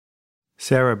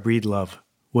Sarah Breedlove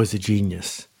was a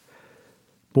genius.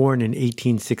 Born in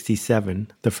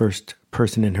 1867, the first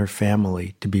person in her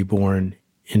family to be born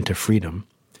into freedom,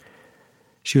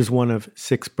 she was one of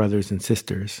 6 brothers and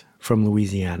sisters from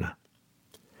Louisiana.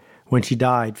 When she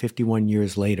died 51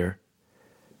 years later,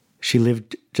 she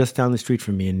lived just down the street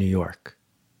from me in New York,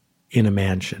 in a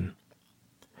mansion.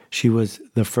 She was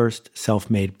the first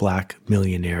self-made Black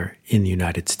millionaire in the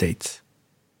United States.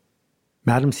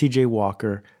 Madam C.J.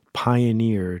 Walker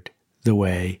pioneered the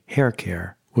way hair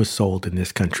care was sold in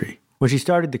this country. When she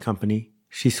started the company,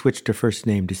 she switched her first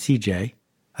name to C.J.,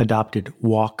 adopted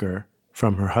Walker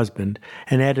from her husband,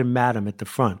 and added Madam at the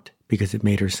front because it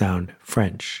made her sound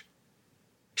French.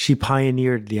 She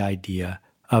pioneered the idea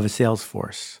of a sales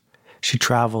force. She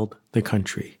traveled the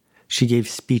country. She gave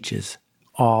speeches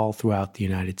all throughout the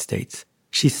United States.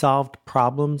 She solved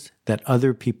problems that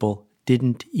other people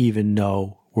didn't even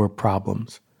know were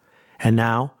problems. And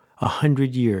now,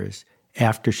 100 years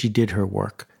after she did her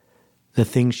work, the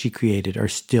things she created are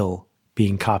still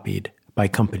being copied by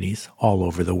companies all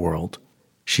over the world.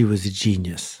 She was a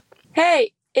genius.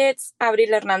 Hey, it's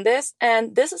Abril Hernandez,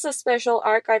 and this is a special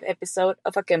archive episode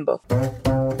of Akimbo.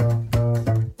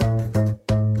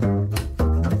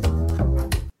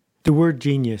 The word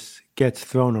genius gets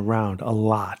thrown around a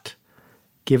lot,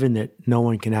 given that no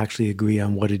one can actually agree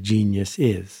on what a genius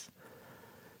is.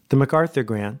 The MacArthur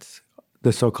grants,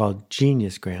 the so-called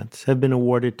genius grants, have been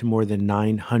awarded to more than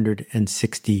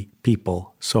 960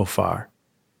 people so far.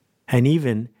 And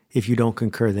even if you don't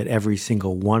concur that every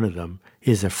single one of them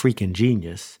is a freaking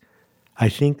genius, I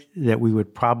think that we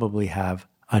would probably have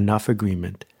enough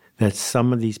agreement that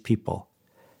some of these people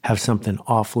have something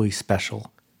awfully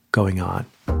special going on.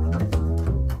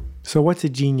 So what's a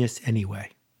genius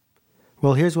anyway?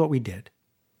 Well, here's what we did.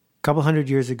 A couple hundred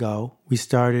years ago, we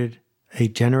started a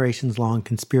generations-long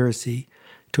conspiracy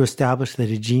to establish that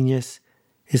a genius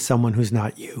is someone who's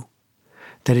not you.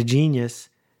 That a genius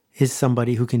is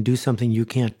somebody who can do something you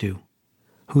can't do,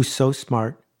 who's so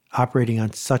smart, operating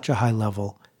on such a high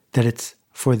level that it's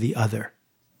for the other.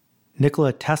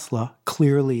 Nikola Tesla,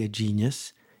 clearly a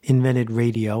genius, invented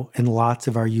radio and lots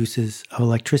of our uses of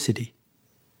electricity.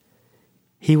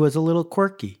 He was a little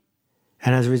quirky,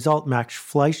 and as a result, Max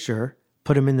Fleischer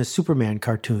put him in the Superman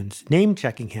cartoons,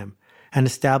 name-checking him and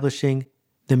establishing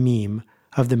the meme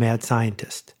of the mad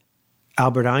scientist.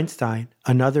 Albert Einstein,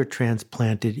 another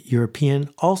transplanted European,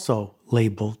 also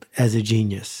labeled as a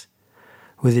genius.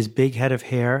 With his big head of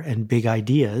hair and big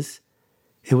ideas,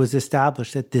 it was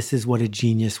established that this is what a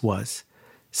genius was.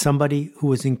 Somebody who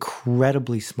was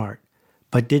incredibly smart,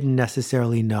 but didn't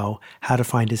necessarily know how to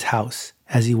find his house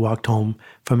as he walked home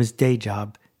from his day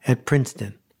job at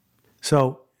Princeton.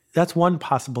 So that's one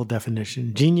possible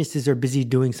definition. Geniuses are busy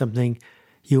doing something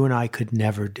you and I could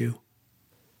never do.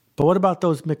 But what about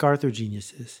those MacArthur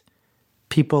geniuses?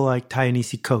 People like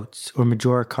Ta-Nehisi Coates or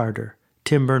Majora Carter,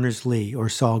 Tim Berners-Lee or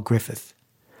Saul Griffith.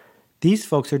 These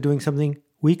folks are doing something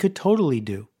we could totally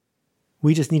do.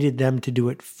 We just needed them to do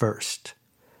it first.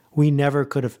 We never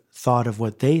could have thought of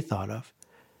what they thought of,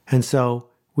 and so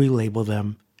we label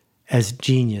them as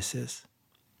geniuses.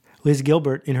 Liz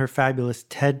Gilbert, in her fabulous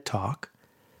TED Talk,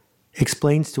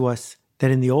 explains to us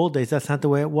that in the old days, that's not the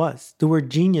way it was. The word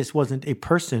genius wasn't a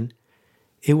person,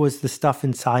 it was the stuff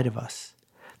inside of us.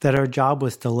 That our job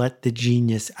was to let the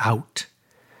genius out.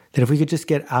 That if we could just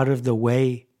get out of the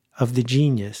way of the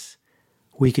genius,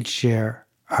 we could share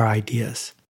our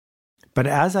ideas. But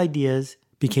as ideas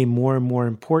became more and more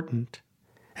important,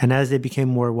 and as they became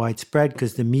more widespread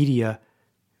because the media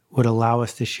would allow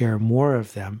us to share more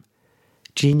of them,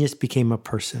 genius became a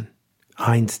person,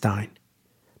 Einstein,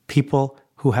 people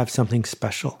who have something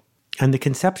special. And the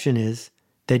conception is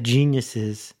that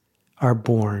geniuses are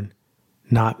born,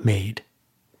 not made.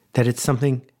 That it's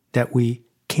something that we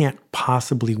can't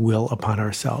possibly will upon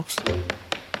ourselves.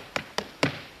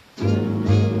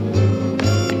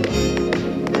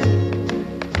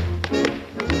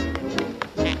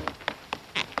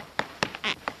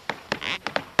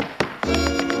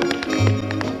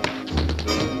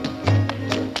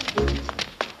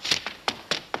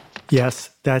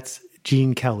 Yes, that's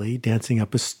Gene Kelly dancing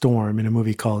up a storm in a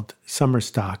movie called Summer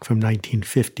Stock from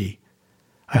 1950.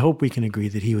 I hope we can agree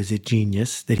that he was a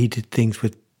genius, that he did things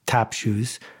with tap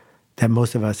shoes that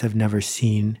most of us have never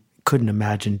seen, couldn't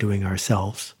imagine doing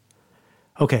ourselves.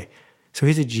 Okay, so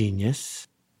he's a genius,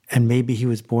 and maybe he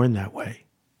was born that way.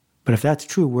 But if that's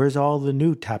true, where's all the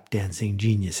new tap dancing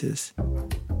geniuses?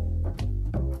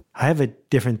 I have a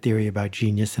different theory about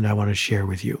genius and I want to share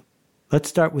with you. Let's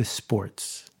start with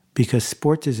sports. Because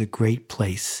sports is a great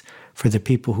place for the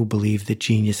people who believe that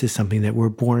genius is something that we're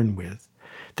born with.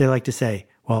 They like to say,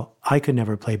 well, I could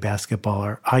never play basketball,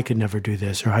 or I could never do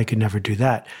this, or I could never do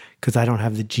that because I don't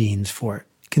have the genes for it.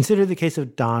 Consider the case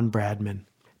of Don Bradman.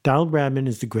 Donald Bradman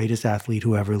is the greatest athlete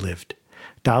who ever lived.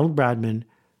 Donald Bradman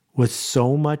was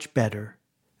so much better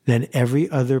than every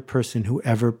other person who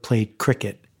ever played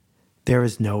cricket. There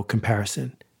is no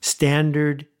comparison.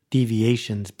 Standard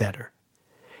deviations better.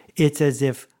 It's as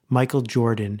if Michael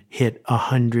Jordan hit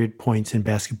 100 points in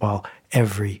basketball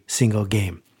every single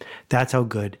game. That's how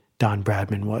good Don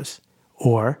Bradman was.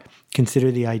 Or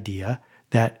consider the idea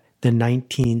that the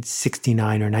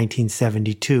 1969 or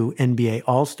 1972 NBA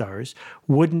All-Stars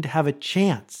wouldn't have a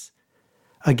chance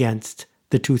against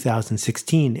the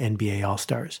 2016 NBA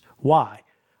All-Stars. Why?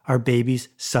 Are babies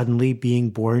suddenly being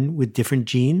born with different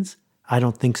genes? I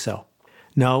don't think so.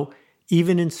 No,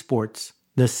 even in sports,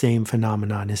 the same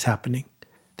phenomenon is happening.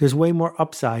 There's way more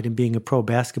upside in being a pro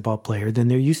basketball player than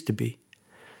there used to be.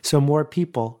 So more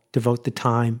people devote the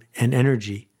time and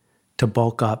energy to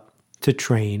bulk up, to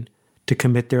train, to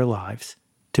commit their lives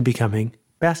to becoming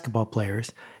basketball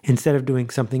players instead of doing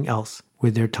something else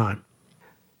with their time.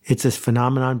 It's a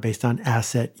phenomenon based on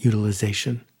asset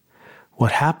utilization.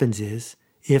 What happens is,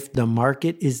 if the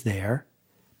market is there,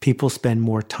 people spend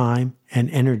more time and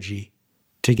energy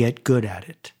to get good at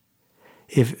it.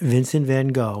 If Vincent van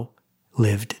Gogh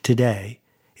lived today,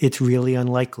 it's really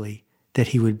unlikely that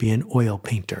he would be an oil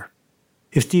painter.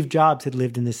 If Steve Jobs had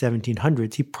lived in the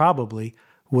 1700s, he probably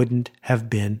wouldn't have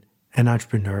been an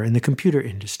entrepreneur in the computer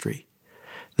industry.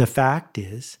 The fact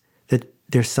is that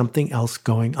there's something else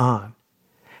going on.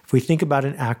 If we think about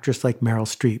an actress like Meryl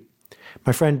Streep,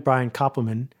 my friend Brian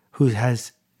Koppelman, who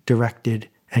has directed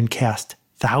and cast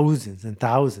thousands and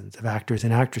thousands of actors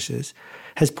and actresses,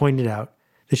 has pointed out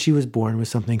that she was born with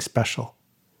something special.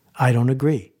 I don't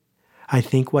agree. I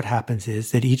think what happens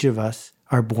is that each of us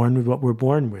are born with what we're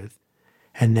born with,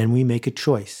 and then we make a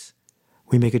choice.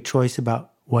 We make a choice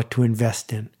about what to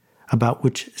invest in, about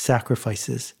which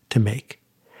sacrifices to make.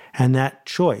 And that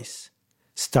choice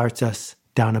starts us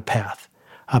down a path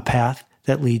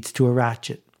that leads to a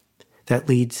ratchet, that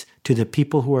leads to the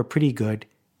people who are pretty good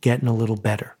getting a little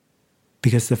better.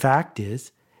 Because the fact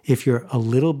is, if you're a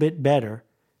little bit better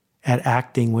at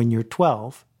acting when you're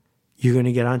 12, you're going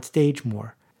to get on stage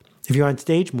more. If you're on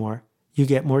stage more, you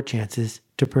get more chances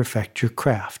to perfect your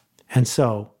craft. And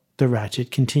so the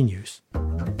ratchet continues.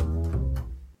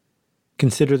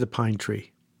 Consider the pine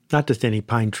tree. Not just any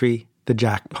pine tree, the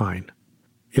jack pine.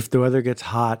 If the weather gets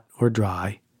hot or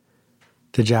dry,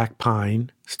 the jack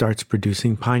pine starts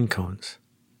producing pine cones.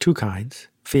 Two kinds,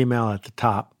 female at the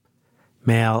top,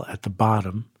 male at the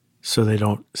bottom, so they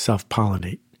don't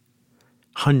self-pollinate.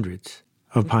 Hundreds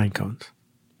of pine cones.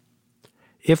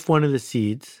 If one of the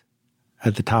seeds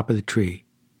at the top of the tree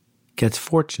gets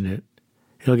fortunate,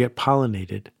 it'll get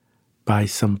pollinated by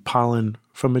some pollen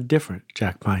from a different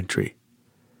jack pine tree.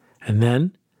 And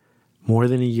then, more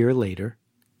than a year later,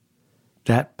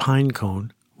 that pine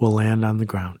cone will land on the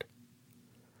ground.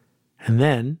 And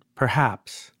then,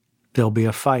 perhaps, there'll be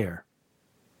a fire.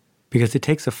 Because it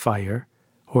takes a fire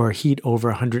or a heat over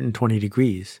 120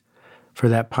 degrees for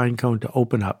that pine cone to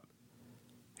open up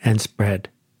and spread.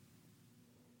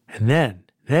 And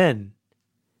then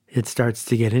it starts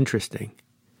to get interesting.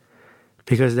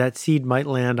 Because that seed might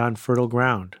land on fertile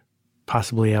ground,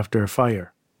 possibly after a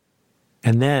fire.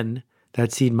 And then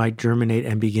that seed might germinate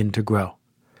and begin to grow.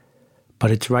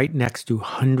 But it's right next to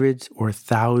hundreds or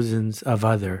thousands of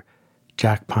other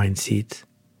jack pine seeds.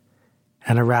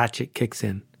 And a ratchet kicks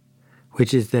in,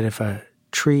 which is that if a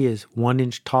tree is 1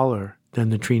 inch taller than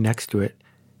the tree next to it,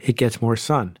 it gets more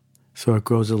sun, so it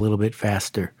grows a little bit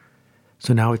faster.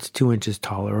 So now it's 2 inches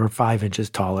taller, or 5 inches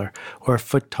taller, or a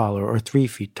foot taller, or 3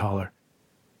 feet taller.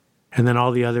 And then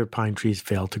all the other pine trees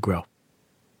fail to grow.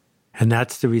 And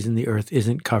that's the reason the earth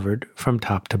isn't covered from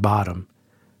top to bottom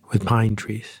with pine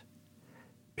trees.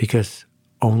 Because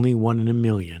only 1 in a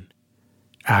million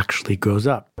actually grows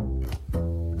up.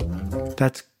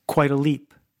 That's quite a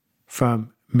leap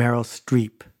from Meryl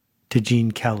Streep to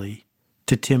Gene Kelly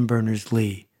to Tim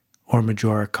Berners-Lee or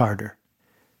Majora Carter.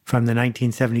 From the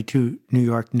 1972 New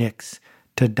York Knicks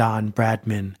to Don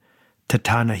Bradman to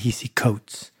Ta-Nehisi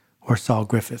Coates or Saul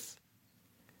Griffith.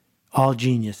 All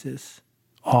geniuses,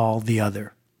 all the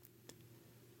other.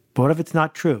 But what if it's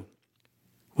not true?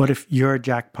 What if you're a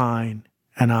jack pine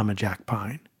and I'm a jack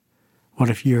pine? What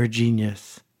if you're a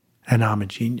genius and I'm a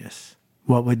genius?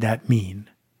 What would that mean?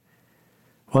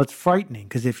 Well, it's frightening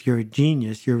because if you're a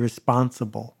genius, you're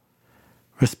responsible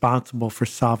for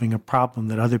solving a problem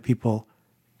that other people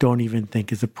don't even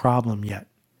think is a problem yet.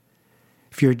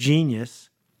 If you're a genius,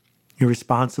 you're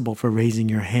responsible for raising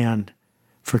your hand,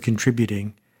 for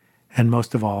contributing, and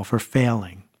most of all for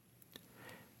failing.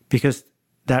 Because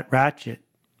that ratchet,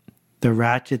 the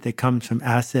ratchet that comes from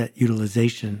asset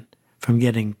utilization, from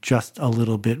getting just a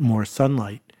little bit more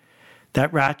sunlight,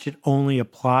 that ratchet only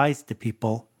applies to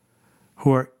people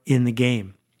who are in the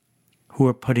game, who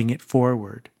are putting it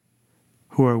forward,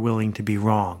 who are willing to be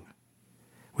wrong.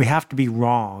 We have to be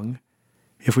wrong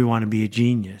if we want to be a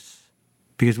genius,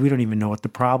 because we don't even know what the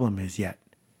problem is yet.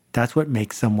 That's what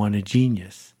makes someone a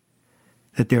genius,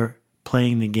 that they're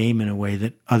playing the game in a way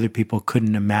that other people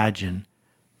couldn't imagine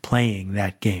playing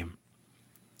that game.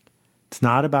 It's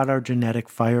not about our genetic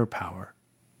firepower.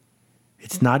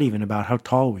 It's not even about how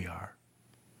tall we are.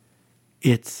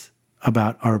 It's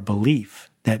about our belief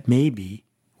that maybe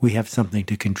we have something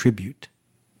to contribute.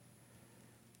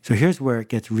 So here's where it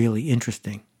gets really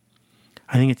interesting.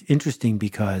 I think it's interesting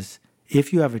because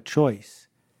if you have a choice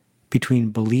between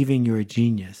believing you're a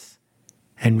genius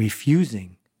and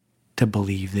refusing to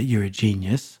believe that you're a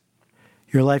genius,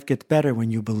 your life gets better when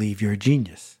you believe you're a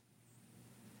genius,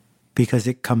 because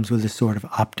it comes with a sort of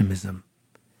optimism,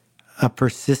 a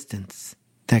persistence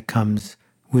that comes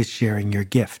with sharing your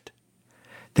gift.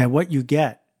 That what you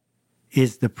get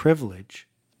is the privilege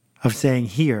of saying,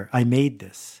 here, I made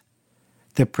this.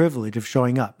 The privilege of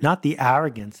showing up, not the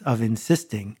arrogance of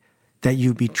insisting that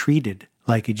you be treated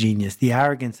like a genius, the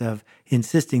arrogance of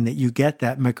insisting that you get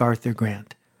that MacArthur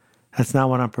grant. That's not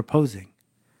what I'm proposing.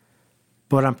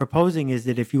 But what I'm proposing is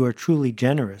that if you are truly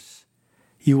generous,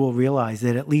 you will realize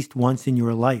that at least once in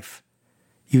your life,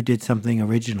 you did something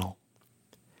original.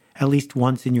 At least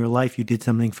once in your life, you did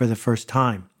something for the first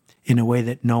time in a way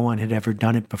that no one had ever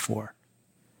done it before.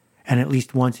 And at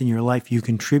least once in your life, you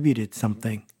contributed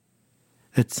something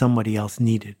that somebody else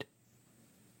needed.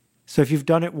 So if you've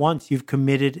done it once, you've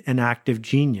committed an act of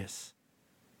genius.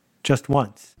 Just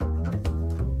once.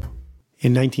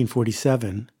 In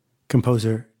 1947,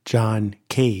 composer John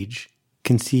Cage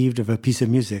conceived of a piece of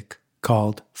music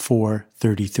called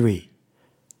 433.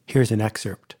 Here's an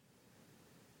excerpt.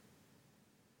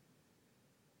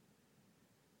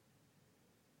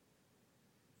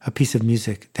 A piece of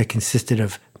music that consisted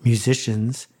of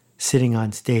musicians sitting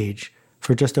on stage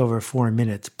for just over 4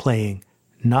 minutes playing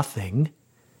nothing.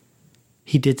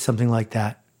 He did something like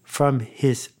that from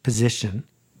his position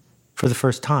for the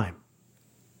first time.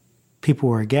 People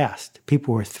were aghast.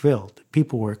 People were thrilled.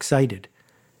 People were excited.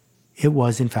 It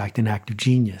was, in fact, an act of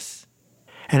genius.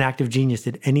 An act of genius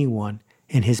that anyone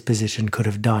in his position could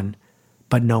have done,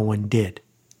 but no one did.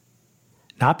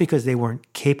 Not because they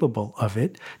weren't capable of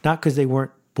it, not because they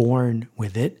weren't born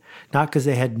with it, not because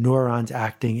they had neurons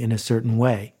acting in a certain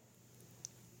way,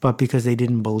 but because they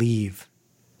didn't believe.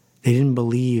 They didn't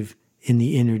believe in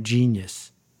the inner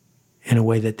genius in a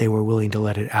way that they were willing to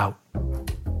let it out.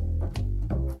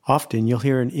 Often you'll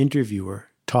hear an interviewer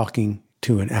talking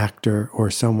to an actor or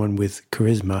someone with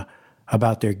charisma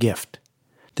about their gift.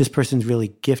 This person's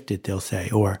really gifted, they'll say,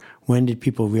 or when did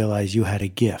people realize you had a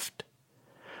gift?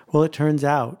 Well, it turns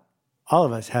out all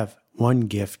of us have one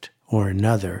gift or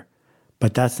another,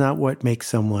 but that's not what makes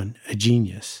someone a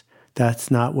genius.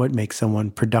 That's not what makes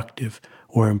someone productive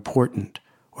or important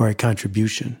or a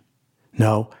contribution.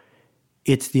 No,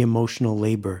 it's the emotional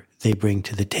labor they bring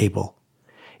to the table.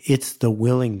 It's the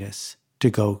willingness to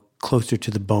go closer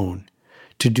to the bone,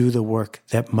 to do the work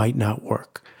that might not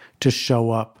work, to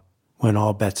show up when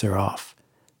all bets are off.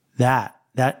 That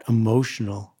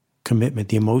emotional commitment,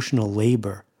 the emotional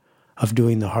labor of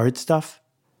doing the hard stuff,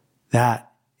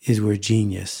 that is where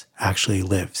genius actually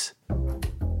lives.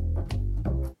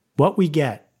 What we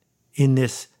get in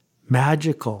this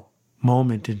magical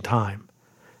moment in time,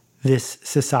 this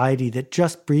society that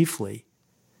just briefly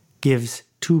gives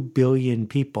 2 billion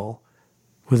people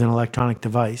with an electronic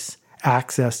device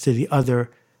access to the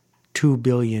other 2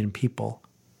 billion people,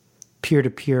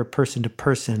 peer-to-peer,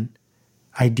 person-to-person,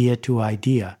 idea to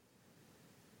idea,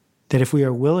 that if we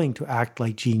are willing to act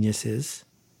like geniuses,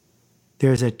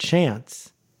 there's a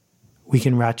chance we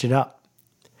can ratchet up.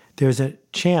 There's a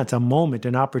chance, a moment,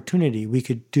 an opportunity we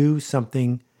could do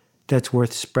something that's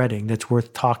worth spreading, that's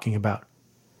worth talking about,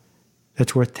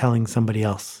 that's worth telling somebody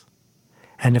else.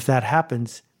 And if that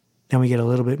happens, then we get a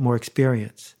little bit more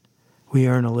experience. We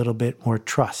earn a little bit more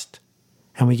trust,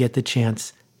 and we get the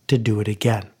chance to do it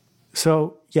again.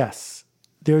 So yes,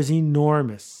 there's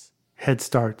enormous head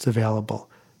starts available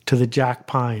to the jack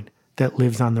pine that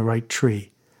lives on the right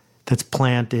tree, that's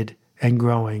planted and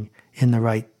growing in the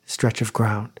right stretch of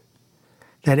ground.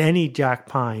 That any jack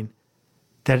pine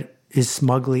that is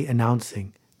smugly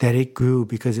announcing that it grew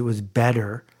because it was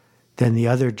better than the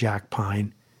other jack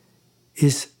pine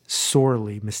is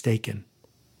sorely mistaken.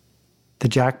 The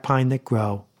jack pine that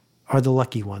grow are the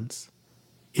lucky ones.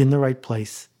 in the right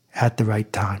place at the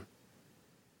right time.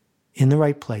 In the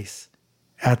right place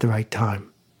at the right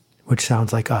time, which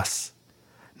sounds like us.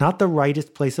 Not the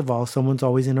rightest place of all. Someone's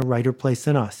always in a righter place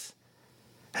than us.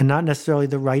 And not necessarily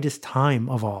the rightest time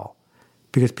of all,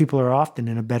 because people are often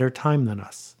in a better time than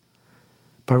us.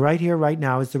 But right here, right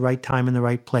now is the right time and the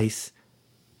right place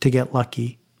to get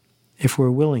lucky if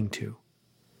we're willing to.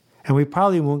 And we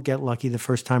probably won't get lucky the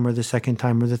first time or the second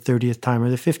time or the 30th time or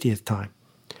the 50th time.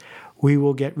 We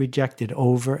will get rejected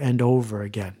over and over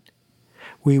again.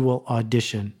 We will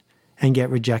audition and get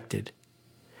rejected.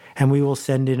 And we will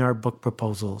send in our book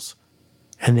proposals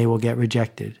and they will get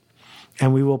rejected.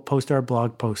 And we will post our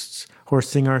blog posts or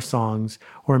sing our songs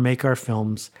or make our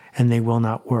films and they will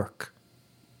not work.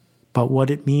 But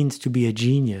what it means to be a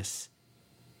genius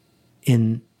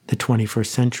in the 21st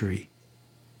century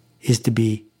is to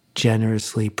be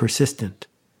generously persistent,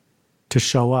 to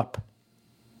show up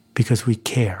because we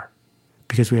care,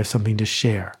 because we have something to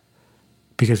share,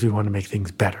 because we want to make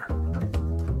things better.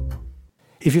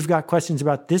 If you've got questions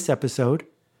about this episode,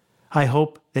 I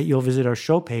hope that you'll visit our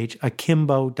show page,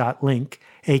 akimbo.link,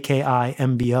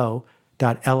 akimbo.link.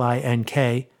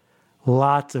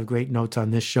 Lots of great notes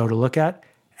on this show to look at,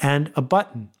 and a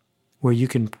button where you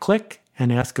can click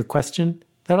and ask a question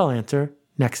that I'll answer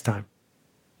next time.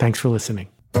 Thanks for listening.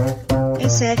 Hey,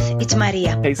 Seth, it's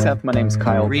Maria. Hey, Seth, my name's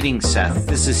Kyle. Greetings, Seth.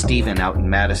 This is Steven out in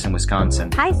Madison,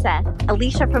 Wisconsin. Hi, Seth.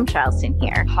 Alicia from Charleston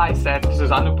here. Hi, Seth. This is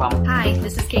Anupam. Hi,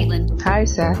 this is Caitlin. Hi,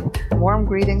 Seth. Warm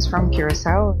greetings from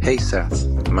Curacao. Hey, Seth.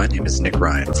 My name is Nick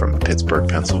Ryan from Pittsburgh,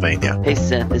 Pennsylvania. Hey,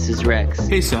 Seth. This is Rex.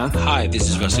 Hey, Seth. Hi, this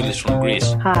is Vasilis from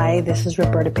Greece. Hi, this is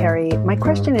Roberta Perry. My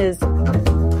question is...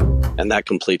 And that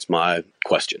completes my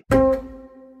question.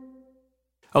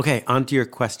 Okay, on to your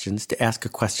questions. To ask a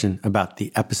question about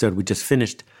the episode we just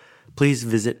finished, please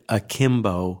visit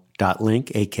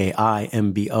akimbo.link,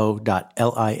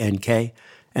 akimbo.link,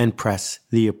 and press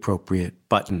the appropriate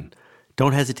button.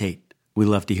 Don't hesitate. We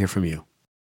love to hear from you.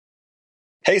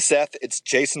 Hey, Seth, it's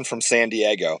Jason from San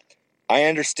Diego. I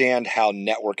understand how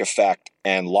network effect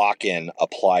and lock-in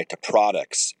apply to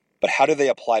products, but how do they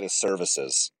apply to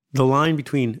services? The line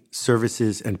between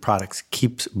services and products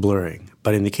keeps blurring,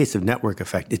 but in the case of network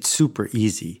effect, it's super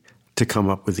easy to come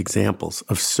up with examples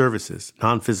of services,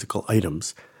 non-physical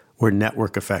items, where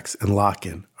network effects and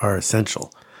lock-in are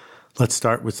essential. Let's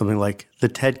start with something like the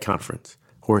TED Conference,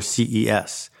 or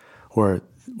CES, or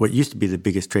what used to be the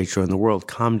biggest trade show in the world,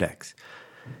 Comdex.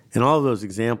 In all of those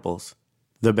examples,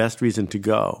 the best reason to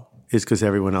go is because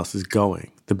everyone else is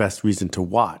going. The best reason to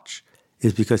watch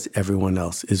is because everyone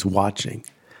else is watching.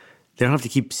 They don't have to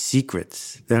keep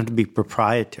secrets. They don't have to be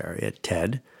proprietary at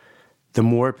TED. The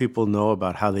more people know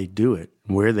about how they do it,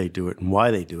 where they do it, and why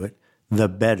they do it, the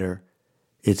better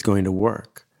it's going to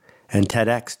work. And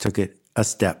TEDx took it a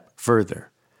step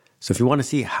further. So if you want to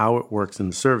see how it works in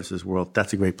the services world,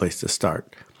 that's a great place to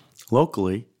start.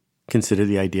 Locally, consider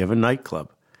the idea of a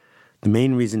nightclub. The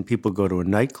main reason people go to a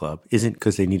nightclub isn't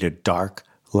because they need a dark,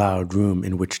 loud room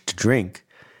in which to drink.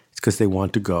 It's because they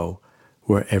want to go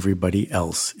where everybody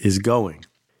else is going.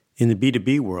 In the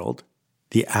B2B world,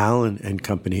 the Allen &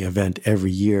 Company event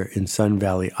every year in Sun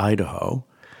Valley, Idaho,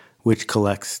 which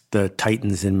collects the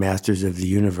titans and masters of the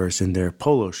universe in their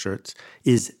polo shirts,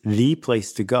 is the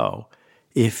place to go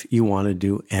if you want to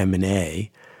do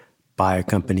M&A, buy a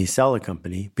company, sell a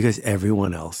company, because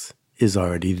everyone else is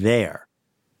already there.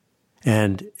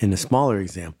 And in a smaller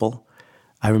example,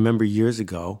 I remember years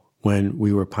ago when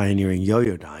we were pioneering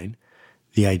Yoyodyne,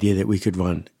 the idea that we could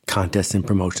run contests and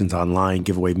promotions online,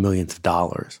 give away millions of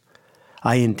dollars.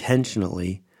 I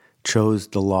intentionally chose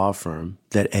the law firm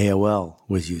that AOL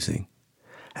was using.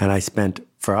 And I spent,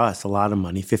 for us, a lot of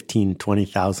money, $15,000,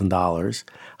 $20,000,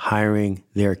 hiring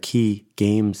their key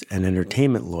games and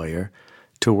entertainment lawyer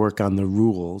to work on the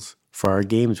rules for our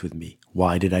games with me.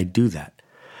 Why did I do that?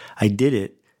 I did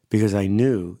it because I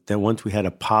knew that once we had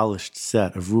a polished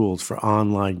set of rules for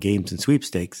online games and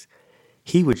sweepstakes,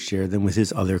 he would share them with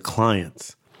his other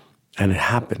clients. And it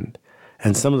happened.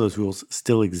 And some of those rules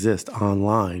still exist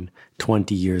online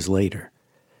 20 years later.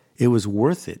 It was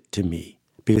worth it to me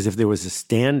because if there was a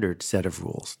standard set of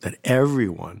rules that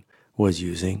everyone was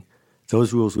using,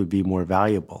 those rules would be more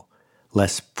valuable,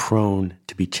 less prone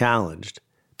to be challenged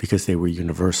because they were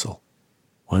universal.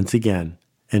 Once again,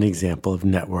 an example of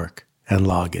network and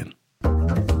login.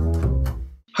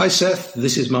 Hi, Seth.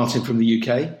 This is Martin from the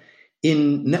UK.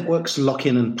 In Networks,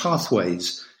 Lock-in and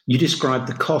Pathways, you describe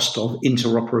the cost of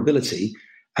interoperability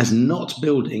as not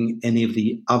building any of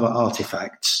the other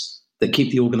artifacts that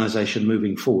keep the organization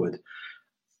moving forward.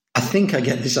 I think I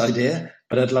get this idea,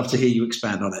 but I'd love to hear you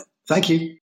expand on it. Thank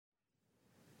you.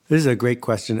 This is a great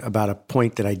question about a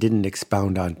point that I didn't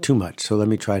expound on too much. So let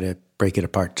me try to break it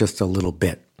apart just a little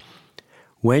bit.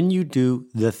 When you do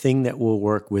the thing that will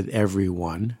work with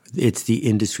everyone, it's the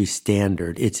industry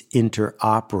standard, it's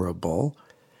interoperable,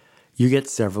 you get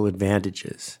several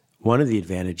advantages. One of the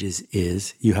advantages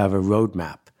is you have a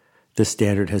roadmap. The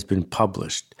standard has been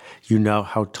published. You know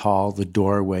how tall the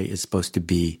doorway is supposed to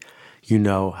be. You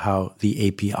know how the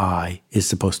API is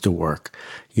supposed to work.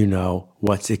 You know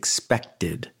what's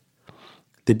expected.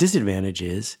 The disadvantage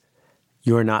is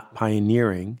you're not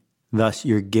pioneering, thus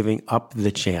you're giving up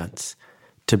the chance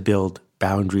to build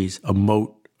boundaries, a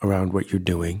moat around what you're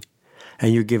doing,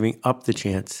 and you're giving up the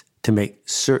chance to make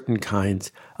certain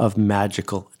kinds of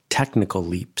magical technical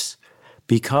leaps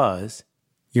because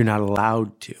you're not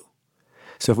allowed to.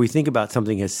 So if we think about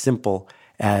something as simple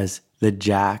as the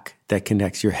jack that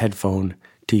connects your headphone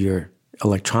to your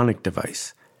electronic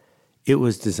device, it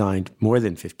was designed more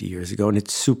than 50 years ago, and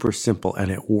it's super simple, and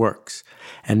it works.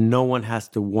 And no one has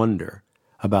to wonder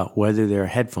about whether their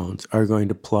headphones are going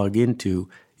to plug into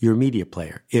your media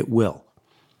player. It will.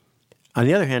 On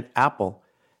the other hand, Apple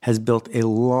has built a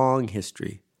long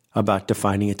history about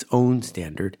defining its own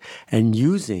standard and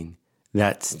using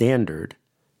that standard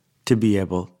to be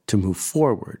able to move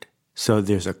forward. So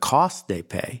there's a cost they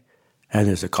pay, and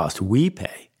there's a cost we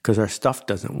pay because our stuff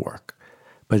doesn't work.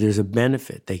 But there's a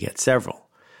benefit. They get several.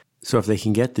 So if they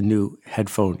can get the new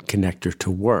headphone connector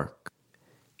to work,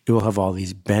 it will have all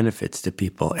these benefits to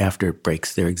people after it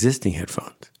breaks their existing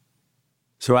headphones.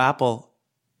 So Apple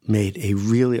made a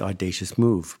really audacious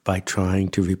move by trying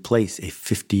to replace a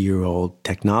 50-year-old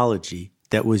technology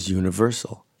that was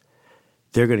universal.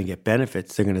 They're going to get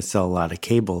benefits. They're going to sell a lot of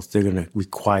cables. They're going to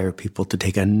require people to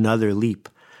take another leap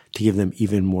to give them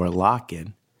even more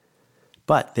lock-in.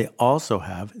 But they also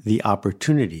have the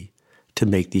opportunity to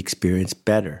make the experience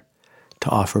better, to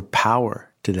offer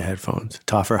power to the headphones,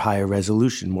 to offer higher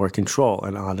resolution, more control,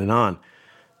 and on and on.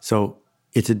 So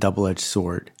it's a double-edged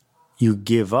sword. You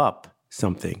give up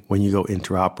something when you go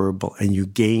interoperable and you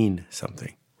gain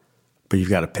something, but you've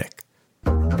got to pick.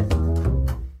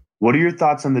 What are your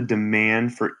thoughts on the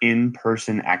demand for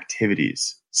in-person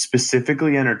activities,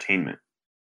 specifically entertainment?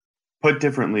 Put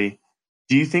differently,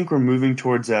 do you think we're moving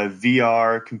towards a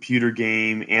VR, computer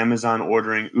game, Amazon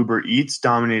ordering, Uber Eats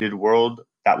dominated world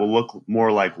that will look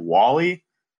more like WALL-E?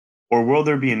 Or will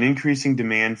there be an increasing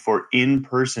demand for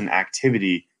in-person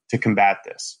activity to combat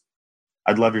this?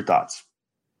 I'd love your thoughts.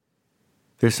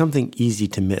 There's something easy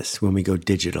to miss when we go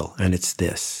digital, and it's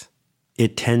this.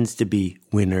 It tends to be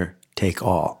winner take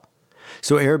all.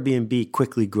 So Airbnb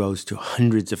quickly grows to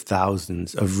hundreds of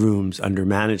thousands of rooms under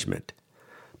management.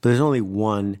 But there's only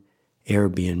one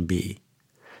Airbnb.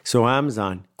 So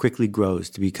Amazon quickly grows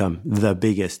to become the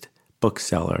biggest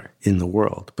bookseller in the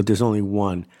world, but there's only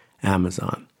one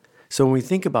Amazon. So when we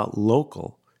think about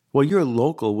local, well, your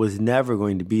local was never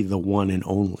going to be the one and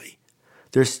only.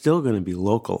 There's still going to be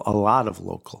local, a lot of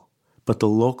local, but the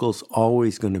local's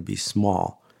always going to be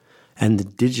small, and the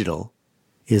digital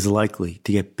is likely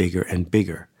to get bigger and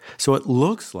bigger. So it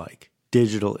looks like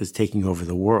digital is taking over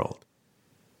the world.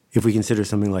 If we consider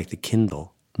something like the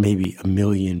Kindle, maybe 1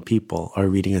 million people are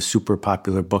reading a super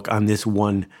popular book on this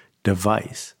one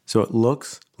device. So it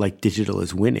looks like digital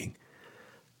is winning.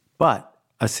 But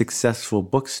a successful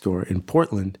bookstore in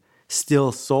Portland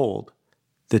still sold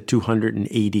the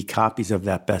 280 copies of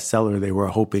that bestseller they were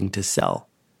hoping to sell.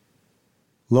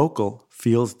 Local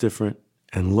feels different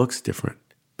and looks different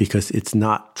because it's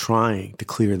not trying to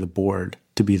clear the board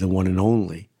to be the one and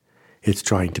only. It's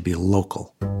trying to be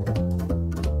local.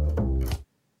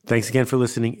 Thanks again for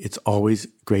listening. It's always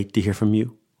great to hear from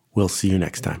you. We'll see you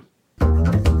next time.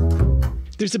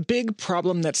 There's a big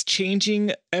problem that's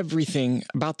changing everything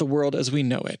about the world as we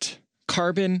know it.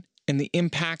 Carbon and the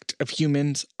impact of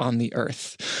humans on the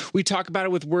Earth. We talk about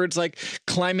it with words like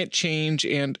climate change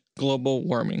and global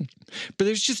warming. But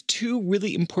there's just two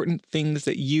really important things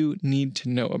that you need to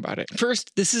know about it.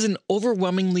 First, this is an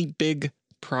overwhelmingly big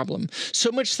problem.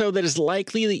 So much so that it's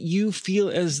likely that you feel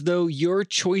as though your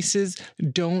choices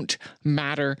don't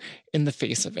matter in the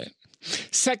face of it.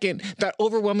 Second, that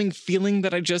overwhelming feeling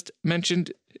that I just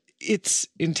mentioned, it's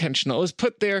intentional. It's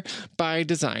put there by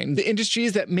design. The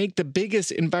industries that make the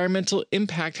biggest environmental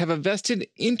impact have a vested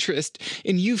interest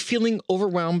in you feeling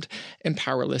overwhelmed and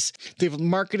powerless. They've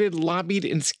marketed, lobbied,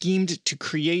 and schemed to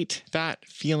create that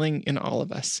feeling in all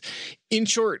of us. In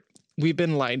short, we've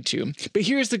been lied to. But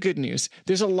here's the good news.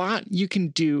 There's a lot you can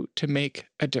do to make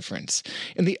a difference.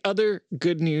 And the other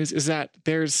good news is that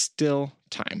there's still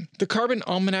time. The Carbon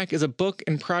Almanac is a book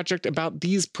and project about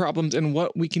these problems and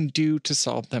what we can do to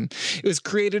solve them. It was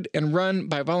created and run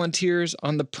by volunteers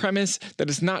on the premise that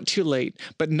it's not too late,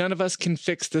 but none of us can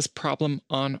fix this problem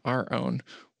on our own.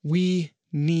 We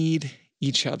need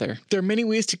each other. There are many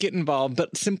ways to get involved,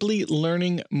 but simply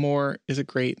learning more is a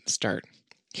great start.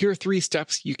 Here are 3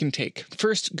 steps you can take.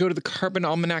 First, go to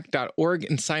thecarbonalmanac.org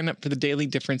and sign up for the Daily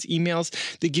Difference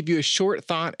emails. They give you a short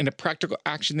thought and a practical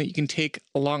action that you can take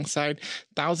alongside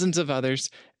thousands of others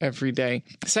every day.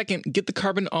 Second, get the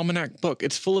Carbon Almanac book.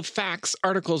 It's full of facts,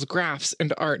 articles, graphs,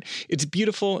 and art. It's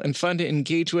beautiful and fun to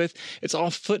engage with. It's all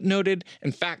footnoted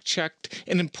and fact-checked.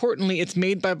 And importantly, it's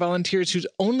made by volunteers whose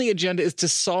only agenda is to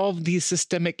solve these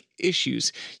systemic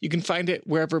issues. You can find it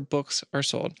wherever books are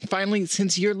sold. Finally,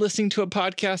 since you're listening to a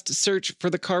podcast, search for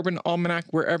the Carbon Almanac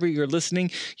wherever you're listening.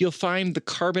 You'll find the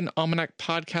Carbon Almanac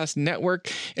Podcast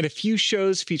Network and a few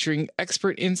shows featuring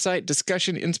expert insight,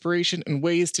 discussion, inspiration, and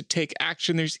ways to take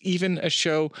action. There's even a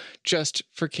show just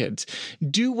for kids.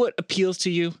 Do what appeals to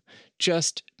you.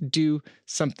 Just do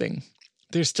something.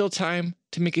 There's still time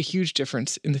to make a huge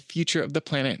difference in the future of the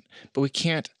planet, but we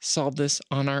can't solve this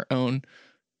on our own.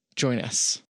 Join us.